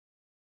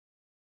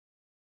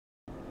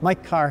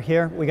Mike Carr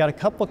here. We got a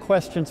couple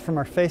questions from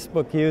our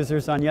Facebook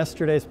users on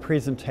yesterday's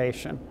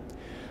presentation.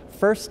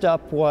 First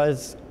up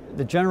was,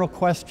 the general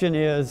question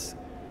is,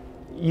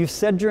 you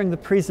said during the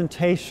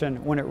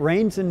presentation, when it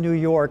rains in New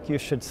York, you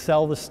should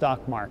sell the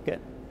stock market.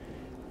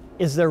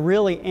 Is there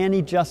really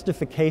any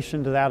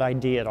justification to that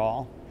idea at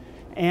all?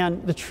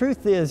 And the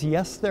truth is,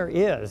 yes, there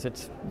is.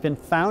 It's been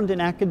found in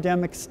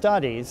academic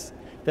studies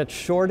that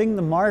shorting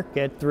the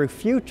market through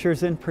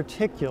futures in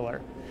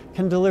particular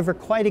can deliver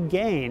quite a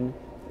gain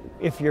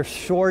if you're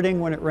shorting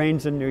when it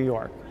rains in New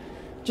York.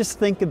 Just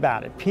think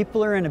about it.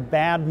 People are in a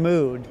bad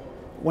mood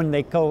when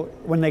they go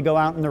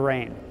out in the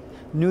rain.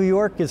 New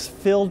York is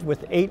filled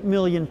with 8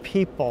 million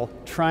people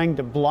trying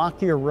to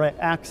block your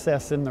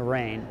access in the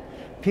rain.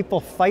 People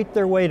fight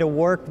their way to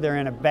work, they're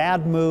in a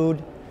bad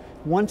mood.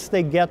 Once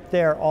they get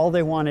there, all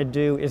they want to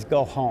do is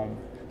go home.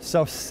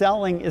 So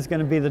selling is going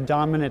to be the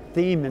dominant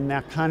theme in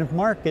that kind of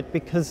market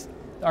because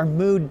our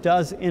mood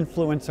does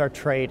influence our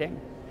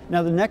trading.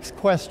 Now the next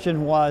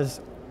question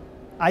was,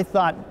 I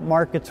thought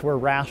markets were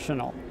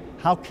rational.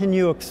 How can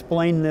you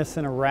explain this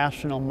in a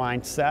rational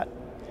mindset?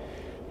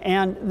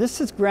 And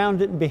this is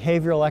grounded in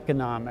behavioral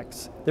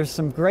economics. There's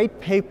some great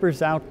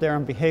papers out there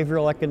on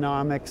behavioral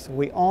economics.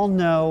 We all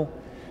know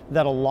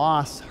that a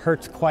loss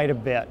hurts quite a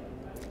bit.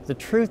 The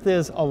truth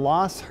is, a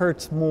loss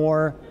hurts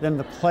more than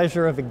the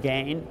pleasure of a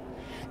gain.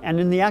 And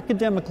in the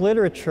academic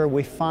literature,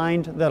 we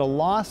find that a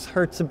loss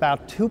hurts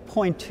about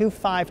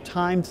 2.25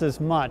 times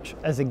as much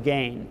as a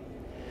gain.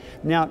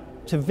 Now,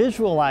 to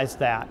visualize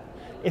that,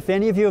 if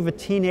any of you have a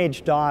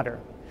teenage daughter,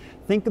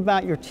 think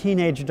about your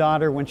teenage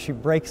daughter when she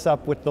breaks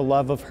up with the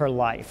love of her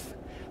life.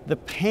 The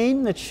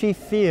pain that she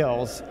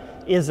feels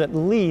is at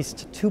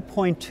least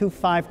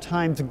 2.25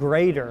 times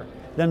greater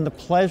than the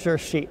pleasure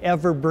she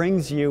ever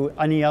brings you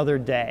any other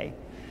day.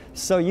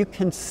 So you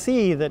can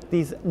see that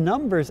these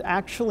numbers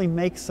actually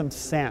make some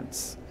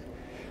sense.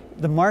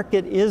 The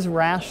market is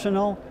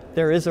rational.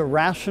 There is a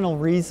rational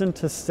reason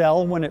to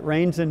sell when it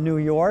rains in New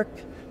York.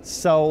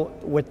 So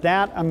with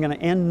that, I'm going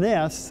to end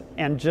this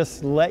and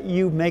just let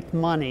you make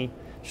money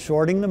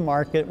shorting the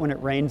market when it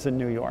rains in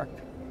New York.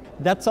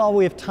 That's all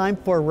we have time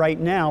for right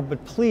now,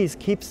 but please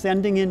keep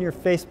sending in your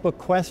Facebook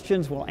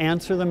questions. We'll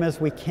answer them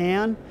as we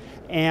can,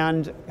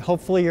 and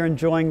hopefully you're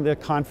enjoying the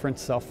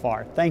conference so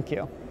far. Thank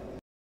you.